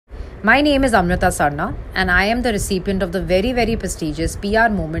My name is Amrita Sarna, and I am the recipient of the very prestigious PR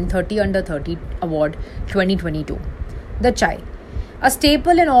Moment 30 Under 30 Award 2022. The chai, a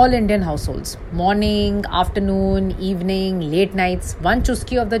staple in all Indian households. Morning, afternoon, evening, late nights, one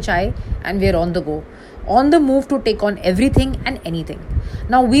chuski of the chai, and we're on the go. On the move to take on everything and anything.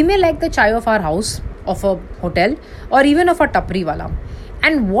 Now, we may like the chai of our house, of a hotel, or even of a tapri wala.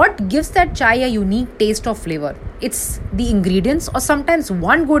 And what gives that chai a unique taste of flavor? It's the ingredients, or sometimes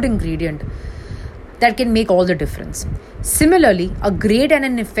one good ingredient that can make all the difference. Similarly, a great and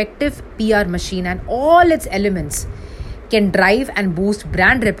an effective PR machine and all its elements can drive and boost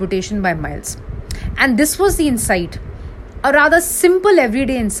brand reputation by miles. And this was the insight, a rather simple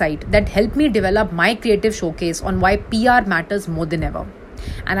everyday insight that helped me develop my creative showcase on why PR matters more than ever.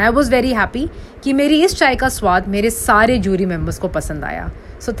 And I was very happy कि मेरी इस चाय का स्वाद मेरे सारे jury members को पसंद आया.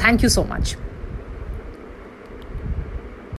 So thank you so much.